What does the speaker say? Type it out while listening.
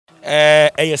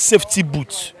a safety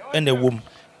boot and a womb.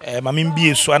 Mamim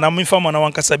be so and I'm informed on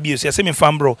one casa be so. I say me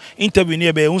fan bro. Interview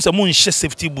nearby. Unsa moon share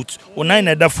safety boot. O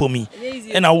nine that for me.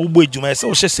 And I will wait you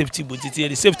myself share safety boot. It's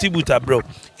the safety boot bro.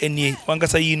 Any one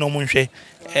casa you no moon share.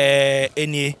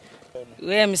 Any.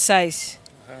 Where am size?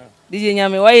 DJ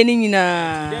Nyame, why you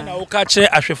nina? Then I will catch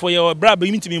a for your brother.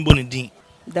 You need to be born in D.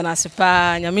 Then I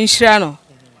sepa Nyame Shrano.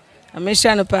 Nyame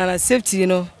Shrano pa safety, you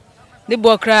know. The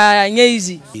boy cry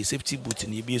easy. Safety boot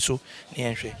in the so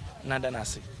near nada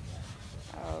nasi.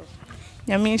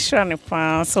 Nyame Shrano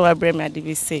pa so I bring my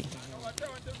DVC.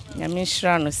 Nyame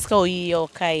Shrano so ye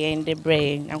okay in the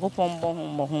brain. I go pon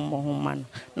bohum man.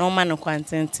 No man no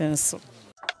content so.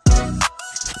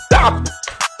 Stop!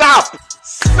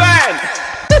 Send!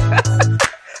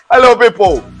 Hello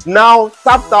people. Now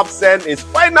Tap Send is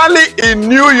finally in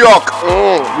New York.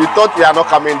 We thought we are not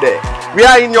coming there. We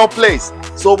are in your place.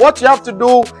 So what you have to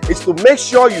do is to make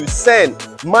sure you send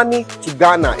money to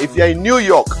Ghana. If you are in New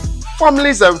York,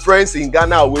 families and friends in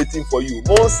Ghana are waiting for you.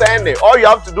 Don't send it. All you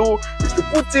have to do is to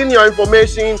put in your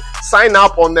information, sign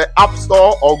up on the App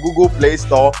Store or Google Play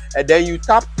Store, and then you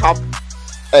tap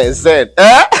and send.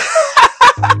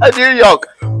 New York,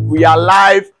 we are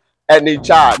live and in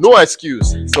charge. No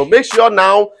excuse. So make sure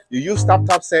now you use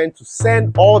Tap Send to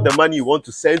send all the money you want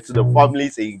to send to the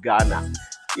families in Ghana.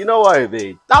 You know what I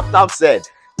mean? Tap Send.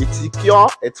 It's secure,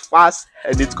 it's fast,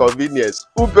 and it's convenient.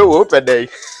 Open day.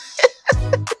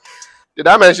 Did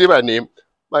I mention my name?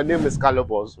 My name is Carlo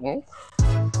Boss.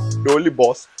 The only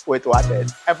boss. Wait, what then?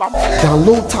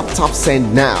 Download Tap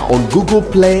Send now on Google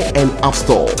Play and App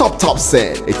Store. Tap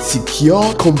Send. It's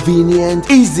secure, convenient,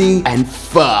 easy, and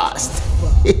fast.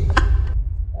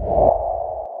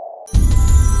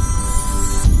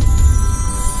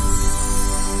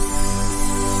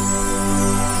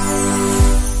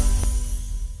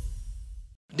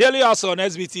 Daily also on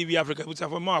SBTV Africa. Put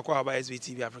up more about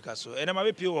SBTV Africa. So, and I'm a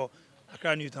bit pure. I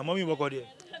can't use them. Mommy, what got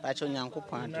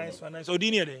there? Nice one. So,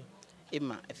 dinner there.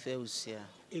 Emma, if you see,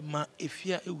 Emma, if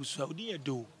you are so, dinner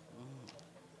do.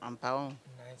 I'm pound.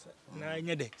 Nice. Now,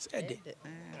 you're there. Said it.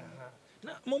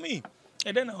 Now, mommy,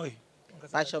 and then I.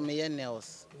 Fashion me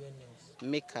nails,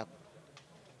 makeup,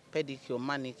 pedicure,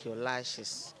 manicure,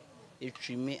 lashes, if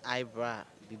you me eyebrow,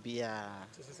 bibia.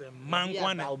 Man,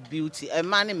 one beauty, a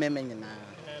man, memena.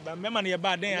 But memory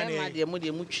about then, and the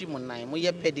moody muchi monai,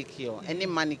 moya pedicure, any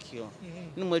manicure,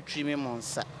 no more trimming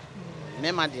monsa.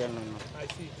 Mema dear no. I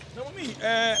see. No, me,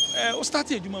 what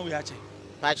started you we actually?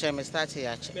 Pacha, me started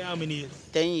actually. How many years?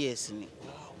 10 years.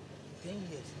 Wow, 10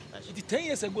 years. It's 10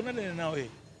 years ago, now, eh?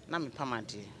 Na me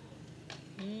pamadi.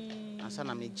 Asa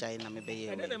na me jai na me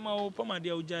beye. And then my pamadi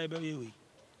o jai beye.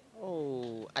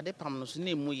 Oh, ade pam no so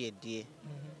na emu ye de.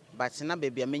 But na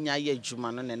baby amenya ye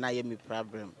adwuma no na ye me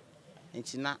problem.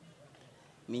 Nti na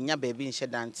menya baby nhye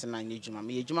dante na nye adwuma.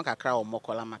 Me adwuma kakra o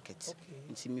Mokola market.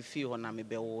 Nti me fi ho na me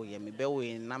bewo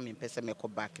ye na me pese me ko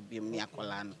back bi me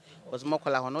akola no. Because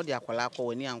Mokola ho no de akola akọ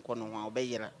wani anko no ho a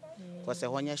obeyira. Because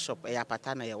ho nye shop e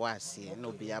apata na ye wa ase na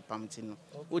obi apamti no.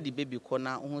 Odi baby ko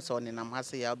na hu se onenam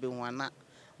hase ya obi hu na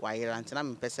wayira nti na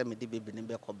me pese me de baby ne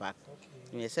be ko back.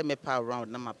 Me say me pa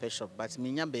around na my pet shop but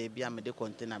menya baby a me de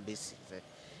container base.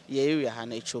 Ye area ha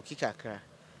na echoki kakra.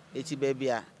 Eti baby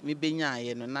a me benya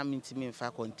ye no na me ntimi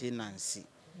mfa container nsi.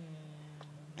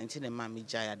 Anti ne ma me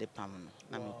jaya de pam no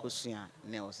na me kosua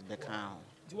nails be kan ho.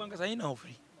 Di wan kasa ina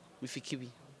ofri. Me fi kibi.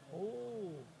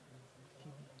 Oh.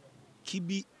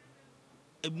 Kibi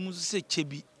ebu se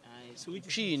chebi. So we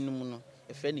twi num no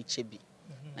e fe ni chebi.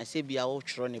 Na say bia wo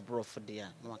twro ne bro for there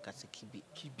no akase kibi.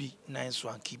 Kibi nice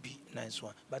one kibi nice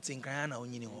one. But in Ghana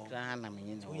onyini ho. Ghana me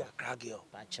nyini ho. We Accra girl.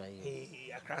 Ba cho ye.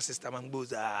 Hey, Accra sister man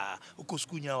gboza. Uko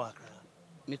school nya wa Accra.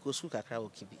 Me ko school kakra wo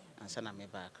kibi. Ansa na me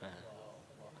ba Accra.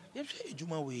 Ye hwe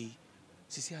ejuma we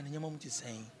sisi an nyama mu ti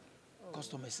sen.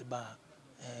 Customers ba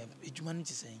ejuma no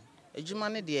ti sen.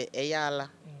 Ejuma ne de eyala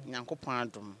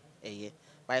Nyankopon adom eye.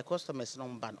 By customers no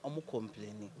ban omo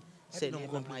complaining. Say no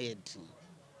complain.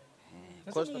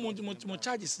 Mo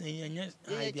charges nye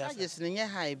high bia. Charges nye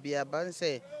high bia ban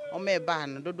say o me ba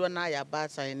no dodo na ya ba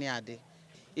san ne ade.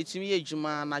 Itimi ye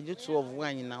djuma na ju 12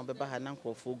 wan na be ba ha na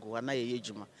nkofo go na ye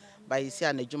djuma. Ba isi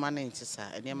an djuma na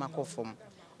ntisa ene makofom.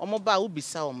 Omo ba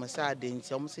ubisa omo sa ade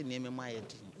nti omo se ne memu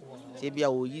ayedi. Ti bia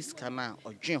o yi scanner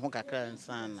odwen ho kakra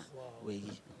nsan na we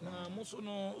yi. Na mo so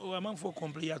no amanfo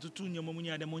complain ya tutu nyama mu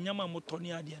nya de mo nyama mo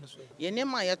toni ade no so. Ye ne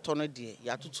ma ye tono de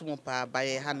ya tutu mo pa ba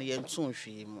ye ha na ye ntu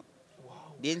nhwe mu.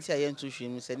 The entire year to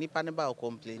swim, said Nipan about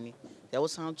complaining. There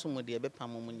was sound to me, the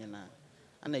Bepamuniana,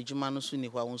 and a Jumano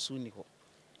Suni, who won't soon go.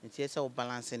 And yes, I'll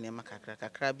balance in a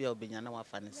macaca, crabby or Biana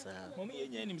Fanny, sir. Mommy,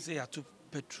 him say I took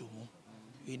petrol.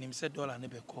 In him said, dollar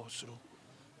never cost through.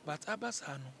 but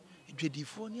abasa no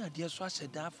edwedifo ni ade so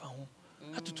ahyɛ da afa ho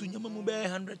atutu nyama mu be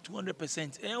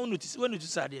 100-200%. Eh notice when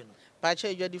notice ade no. Pa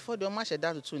che edwedifo de o ma hyɛ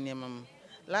da atutu nyama mu.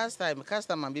 Last time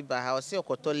customer bi ba ha o se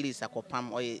okoto list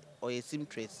akopam oye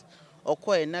simtrace.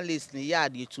 Okoye na list ni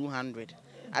yard 200.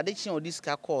 Ade chi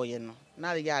odiska call ye no.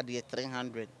 Na yard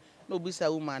 300. No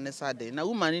bisa woman ne sade. Na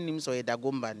woman ni nim so ye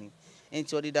dagomba ni.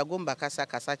 Enti odi dagomba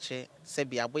kasa che se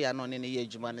bia boya no ne ye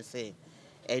adwuma ne se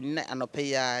enne anope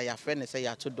ya friend say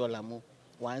ya $2 mu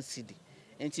 1 cedi.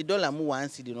 Enti dollar mu 1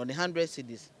 cedi no the 100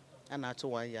 cedis ana to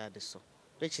 1 yard so,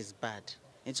 which is bad.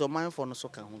 Enti o man for no so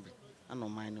ka ho bi ana o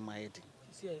man no mayedi.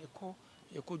 See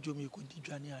yeko jomi ko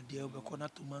ndidwane ade obeko na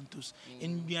tomatoes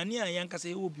nduane a yanka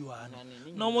say obi wa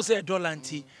na almost $1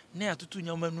 nti na atutu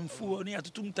nyama numfu na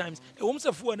atutu times e wom se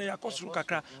fu na yakosuru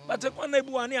kakra but e na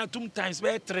ebu wa na atum times be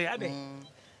 3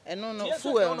 ade no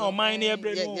fuel no man na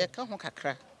ebre no ye ka ho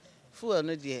kakra fuel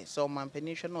no de so man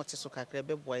penihwe na ote so kakra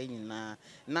be boa nyina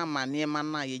na mane ma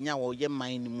na ye nya wo ye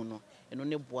man ni mu no eno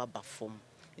ne boa ba fom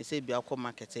e se bia ko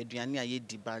market aduane a ye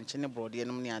di banche ne brode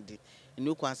enum ne ade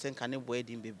enu kwansen ka ne boa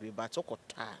din bebre ba to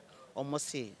kota almost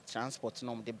say transport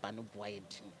no de ba no boa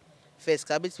din first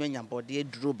ka betime nya bode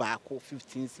eduro ba ko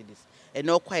 15 cedis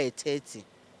eno kwa 30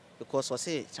 because o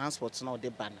say transport no de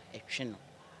ba na etwe no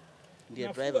the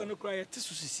driver no cry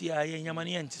tisu sisi a ye nyama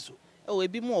ne entiso oh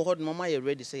ebi mu ohod mama ye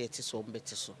ready say etiso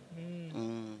mbetiso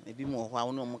ebi mu oho a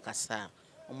wono mu kasa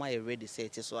mama ye ready say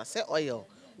etiso I say oil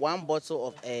 1 bottle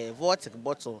of Vortex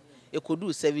bottle it could do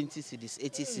 70 cedis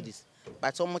 80 cedis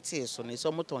but omote so na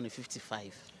so moto on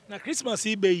 55 na Christmas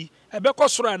ibe ebekọ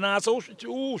soro na so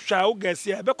wo hwa wo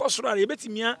gase ebekọ soro e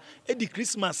betimia edi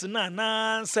Christmas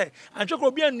na say antwekọ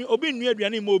obi nnu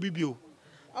aduane ma obi bio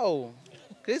oh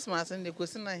Christmas and the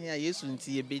question here Yesu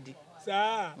nti ebedi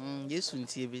sa Yesu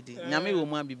nti ebedi nyame wo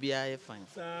mu abibia ye fine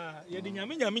sa ye di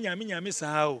nyame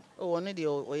sa o one de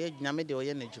oye nyame de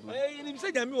oye na djuma ni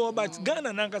se nyame wo but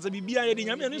Ghana na nkasa bibia ye di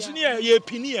nyame no so ne ye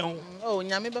pini ye ho oh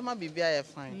nyame be ma bibia ye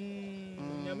fine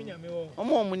nyame wo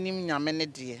omo nim nyame ne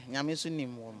de nyame so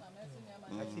nim wo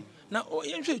na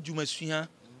ye hwe djuma sua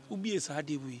obi esa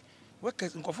de wi weka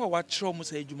nkofo wa kire mo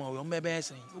sa djuma wo mbebe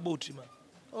esen obo otrima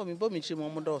oh mi bo mi chimo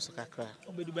mo do so kakra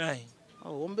obedu bai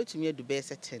oh ombetumi edu be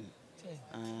se 10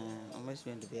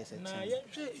 ombetumi edu be se 10 na ye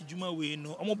hwe djuma we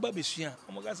no omo ba besua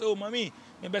omo ka say o mami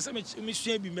me be se me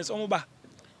sua bi me se omo ba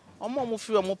omo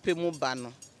firi omo pe mu ba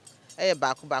no eye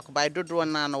baako ba dodo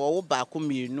na na wo baako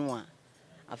mienu a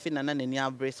afi na nani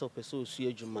abre so pe so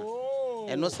sua djuma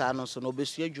eno sa no so no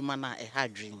obesua djuma na eha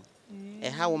dwen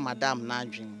eha wo madam na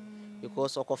dwen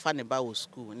because okofa ne ba wo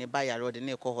school ne ba yare de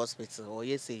ne ko hospital o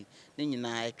yesi ne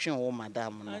nyina etwen wo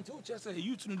madam no anti o chese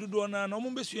youth no dodo na no mo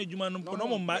besua adwuma no mpo no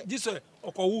mo ma gise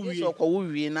okowo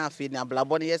wie na afi ne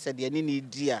ablabo ne yese de ne ne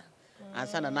di a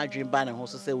ansa na nadwen ba ne ho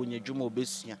so se wonya dwuma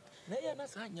obesua na ye na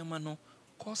sa nyama no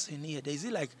course ne there is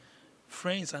it like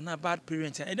friends and bad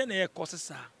parents and then e course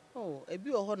sa oh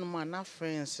ebi o ho no ma na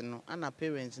friends no ana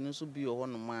parents no so bi o ho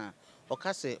no ma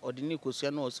okase odini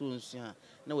kosua na oso nsua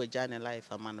na wajane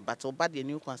life man but obade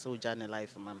ani kwa se wajane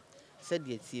life man said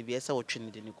ye tie bi ese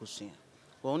wotwe de ne kosua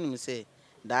wo nim se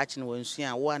daachi no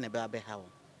wansua wo na be abeha wo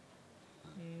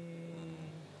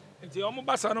enti omo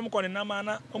basa no mko ne nama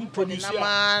na produce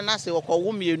nama na se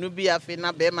wo mienu bi afi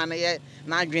na be ma na ye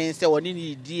na adwen se woni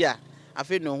ni di a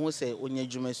afi no ho se onya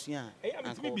dwumasua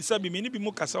anko bisa bi me ni bi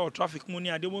mu kasa o traffic mu ni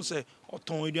ade mo se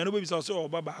oton eduane bo bisa se o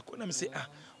baba ko na me se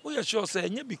we are sure say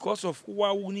nya because of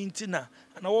wa wo ni ntina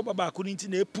na wo baba ko ni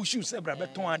ntina e push you se bra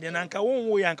beton ade na nka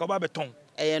wo yanka ba beton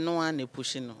no an e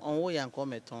push no on wo yanka o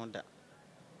meton da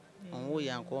on wo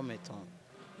yanka o meton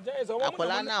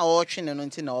akola na o twene no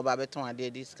ntina wo ba beton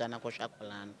ade dis kana ko hwa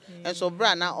akola no enso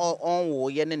bra na on wo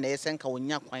ye ne na ese nka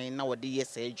wonya kwan na wo de ye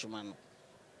sa adwuma no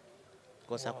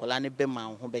because akola ne be ma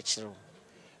ho be kire.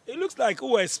 It looks like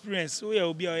who experience we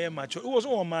will be a mature. It was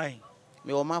on mine.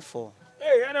 Me o ma for.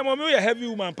 Hey, and I'm a heavy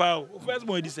woman pal. First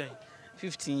boy this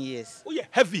 15 years. Oh yeah,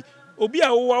 heavy. Obi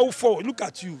a wo for. Look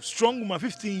at you, strong woman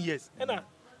 15 years. And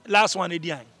last one edi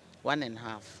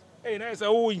 1.5. Hey, nice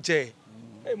oh in chair.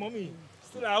 Hey mommy,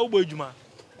 still a obo ejuma.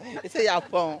 It's a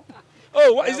yapon.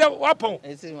 Oh, what is that weapon?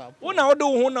 It's a weapon. Una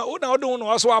odo no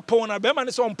also weapon na be ma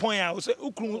ne some point a say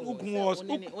ukun was.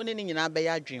 Oni ni nyina be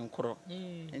ya dwen koro.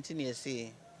 Enti na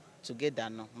say together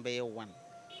no be one.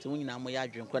 So when na mo ya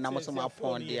dwen koro na mo so ma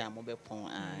pon dey am be pon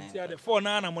see the phone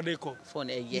na mo dey call phone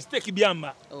ye mistake bi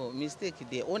amba oh mistake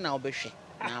dey o na obehwe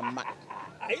na amba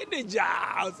ayi dey ja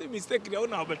o say mistake dey o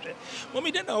na obehwe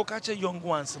mommy dey na o catch young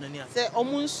ones na ni say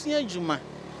omunsua adwuma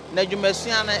na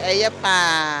adwumasua na eye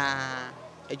pa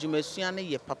adwumasua na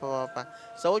ye papa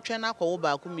so wo twen na akwo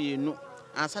ba ko mienu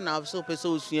ansa na so pese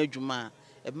osua adwuma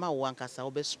ma wo ankasa wo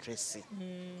be stress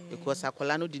because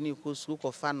akola no di ni ko school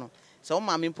ko fa no se wo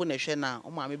maame mpo na hwe na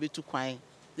wo maame betu kwan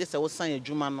de se wo san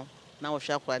adwuma no na wo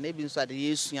hwe akola na bi nso ade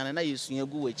yesuan na yesuan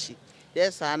gu wachi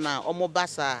de sa na omo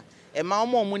basa ma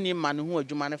omo ni ma no ho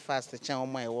adwuma ne fast chen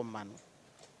omo e wo ma no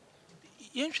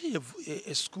yenhwe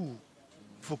a school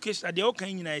vocational they all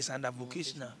can is under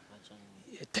vocational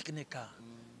technical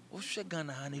Osha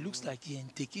Ghana and it looks like he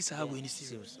take his how any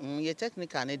serious. Ye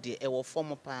technical ne de e wo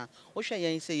form pa. Osha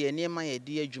yen say ye niema ye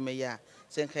de adwuma ya.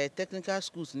 Say nka technical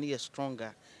schools ne ye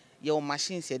stronger. Ye o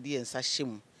machines ye de ensa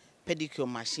hyem. Pedicure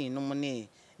machine no ne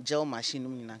gel machine no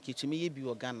nyina kitumi ye bi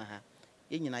o Ghana ha.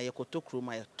 Ye nyina ye kotokro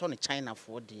ma ye to ne China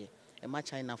for de. E ma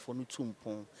China for no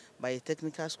tumpon. By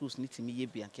technical schools ne timi ye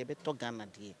bi anka be to Ghana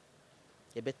de.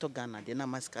 Ye be to Ghana de na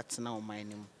maskat na o man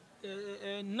nim.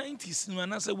 90s no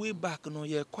and say way back no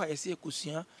ye quite say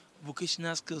kusua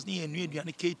vocational skills ni enu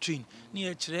aduane catering ni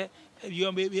e kire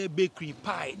you be bakery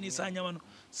pie ni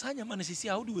sanyama no sisi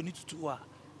how do we need to a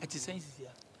at sense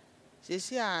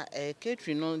sisi a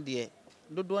catering no de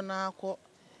dodo na akọ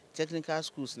technical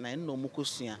schools na no mu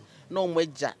kusua na o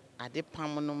magya ade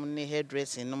pam no ne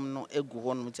hairdressing no egu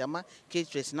ho no tiama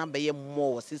catering na be ye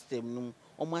more system no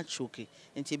Oma choke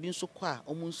enti bi nso kwa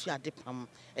omo nsu ade pam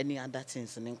any other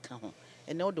things ne nka ho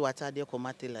ene wo de wata de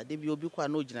koma tailor de bi obi kwa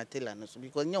na ogina tailor no so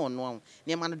because nya ono am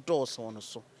ne ma no doors ono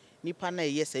so nipa na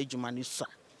yes adwuma ne so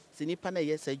se nipa na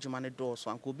yes adwuma ne doors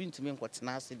anko obi ntimi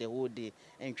nkotena ase the whole day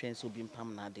entwen so obi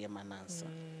pam na ade ma nansa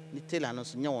ni tailor no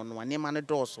so nya ono ne ma no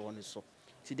doors ono so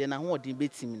ti de na ho odin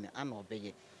betimi ne ana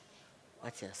obeye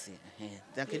wati ase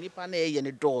dan ke nipa na ye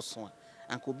ne doors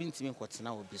anko obi ntimi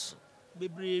nkotena obi so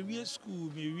Bebre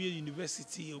school, me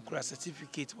university, okra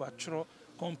certificate, watro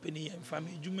company and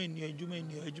family, ejuma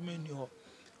ni ho.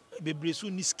 Bebre so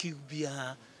ni skill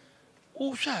bia.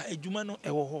 O sha ejuma no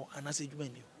ewo ho anase ejuma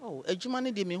ni. Oh, ejuma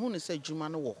ni de me hu ne se ejuma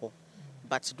no wo ho.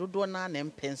 But dodo na na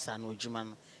mpensa no ejuma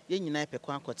no. Ye nyina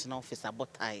epekwa akotena office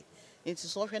abotai. Enti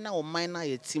so hwe na o man na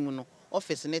ye team no,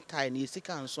 office ne tie na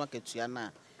yesika nso akatua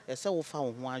na. Ese wo fa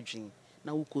wo ho adwen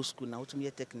na wo ko school na wo tum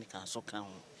ye technical so kan ho.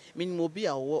 Minimum be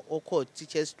a or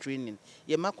teachers training.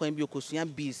 Ye makwan bi okosua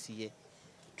BC ye.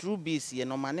 True BC ye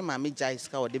no mane ma me jai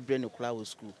ska or de brain okula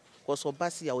school. Cause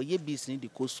obasi ya ye BC ni the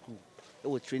co school. E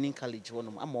wo training college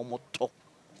wono am omo top.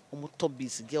 Omo top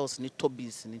BC girls ni top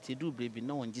BC ni te do baby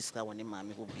no on jiska woni ma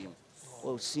me ho biom.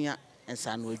 O sua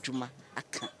ensa no adwuma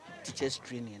aka teachers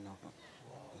training no.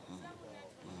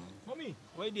 Mommy,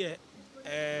 why there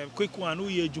quick one who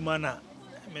ye adwuma na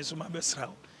me so ma besra.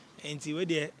 Enti we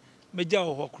there meja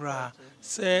ho kra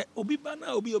se obi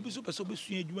bana obi so pese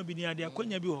obesua adwuma bi ni ade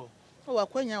akwanya bi ho o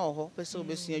akwanya ho pese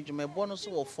obesua adwuma bo no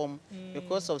so wo form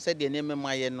because of said the name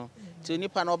maye no ti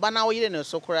onipa na oba na wo yire ne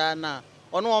so kra na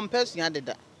ono on pesua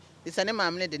deda isa ne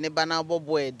maamne de ne bana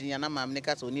bobo edin na maamne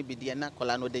ka so oni bi de na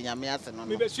kola no de nyame ase no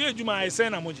me besua adwuma ai sen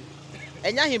na moje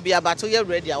enya him bia bato ye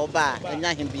ready a wo ba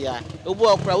enya him bia obu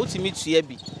okra utimi tua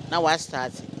bi na wa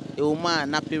start Uma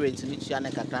na parents ni tua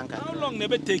na kakranka. How long na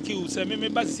be take you say me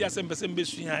ba sia sem person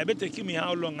besua e be take me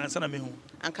how long ansa na me hu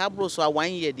anka bro so a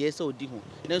 1 year de say odi hu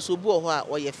na so obu ho a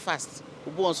o ye fast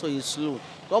obu on so ye slow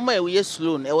o ma ye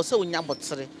slow na e wo say onya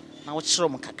botere na wo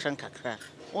kyerem kakra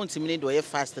on timi ne do ye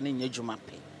fast na nya dwuma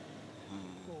pe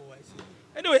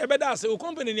anyway e be da say o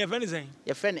company ni e friend say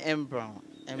your friend M Brown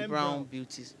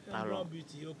Beauty Brown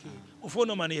Beauty okay o phone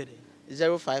number na here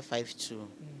 0552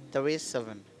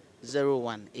 37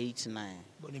 0189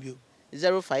 Bonibio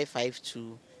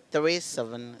 0552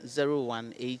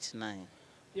 370189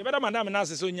 You better madam na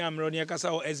say so nyamro ne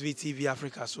kasa o SVTV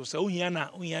Africa so ohia na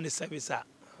ohia ne service a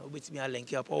obetimi a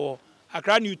link up o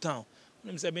Accra Newtown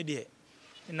nim say me de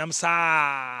nam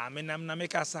sa me nam na me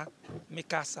kasa me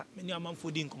ni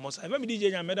amanfo di nkomo sa me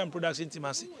DJ nya madam production team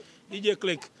ase DJ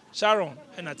Click Sharon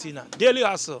and Atina Daily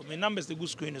Hustle me numbers the good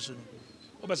screen so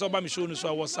no obeso ba me show no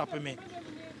so WhatsApp me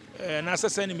na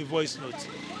send me voice note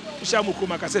Shamuku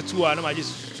makase 2 na ma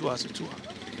just 2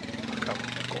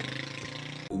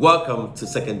 Welcome to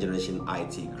Second Generation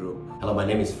IT Group. Hello, my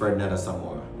name is Ferdinand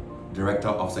Asamoah, Director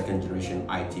of Second Generation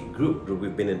IT Group.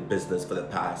 We've been in business for the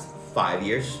past 5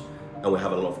 years, and we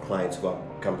have a lot of clients who have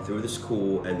come through the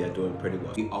school and they're doing pretty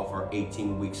well. We offer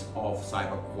 18 weeks of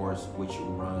cyber course, which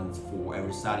runs for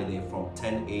every Saturday from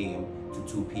 10 a.m. to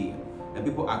 2 p.m. And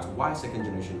people ask, why Second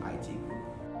Generation IT Group?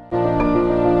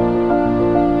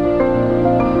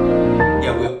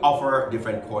 Yeah, we offer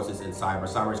different courses in cyber.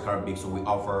 Cyber is kind of big, so we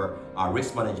offer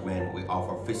risk management, we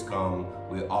offer FISCOM,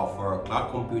 we offer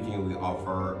cloud computing, we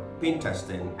offer pen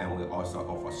testing, and we also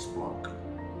offer Splunk.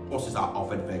 Courses are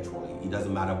offered virtually. It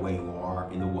doesn't matter where you are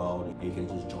in the world, you can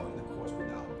just join the course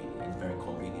without any. It's very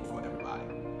convenient for everybody.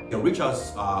 You can reach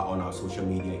us on our social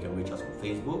media. You can reach us on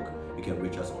Facebook. You can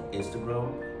reach us on Instagram.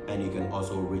 And you can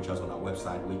also reach us on our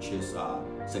website, which is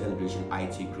Second Generation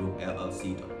IT Group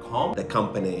LLC.com. The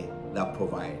company that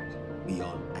provides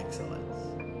beyond excellence.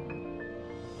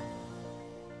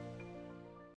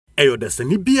 Eyo da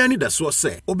sani bia ni da so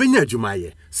se obenya adwuma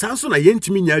ye sanso na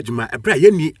yentimi nya adwuma ebra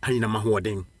ye ni anyinama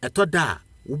hoden eto da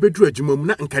wobedru adwuma mu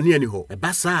na nkane ani ho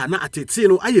eba saa na atete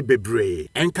no aye bebre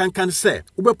enkankan se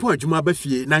wobepo adwuma ba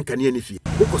fie na nkane ani fie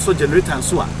wokoso generator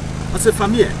nso a ase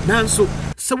famie nanso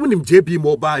se wonim JB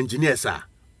Mobile Engineers a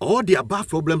all the above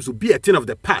problems will be a thing of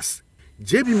the past.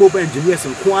 JB Mobile Engineers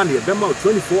nko na ebema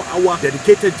 24-hour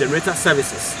dedicated generator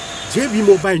services. JB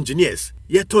Mobile Engineers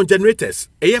yeton generators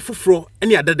eye foforo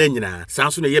ene adada nyina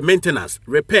sanso na ye maintenance,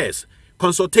 repairs,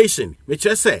 consultation, which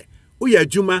say uye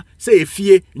adwuma say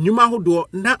efie nnwuma hodo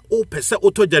na o pese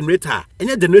auto generator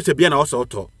enye generator bia na o so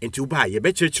auto enti uba ye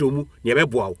be kirikiro mu ne be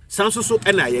boawo sanso so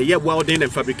ena ye welding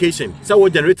and fabrication say wo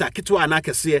generator kitwa na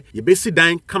kese ye be si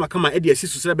dan kama e de asi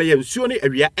so be ye nsuo ne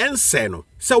awia ense no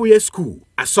say we school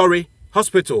asori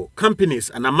hospital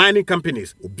companies and mining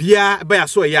companies obia be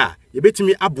aso ya ye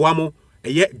betimi aboamo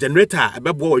eye generator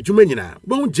abebo adwuma nyina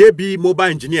bon JB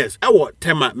Mobile Engineers ewo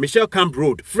Tema Michelle Camp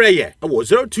Road Freye ewo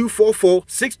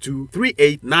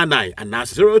 0244623899 and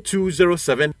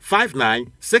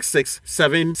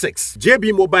 0207596676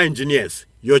 JB Mobile Engineers,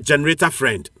 your generator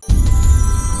friend.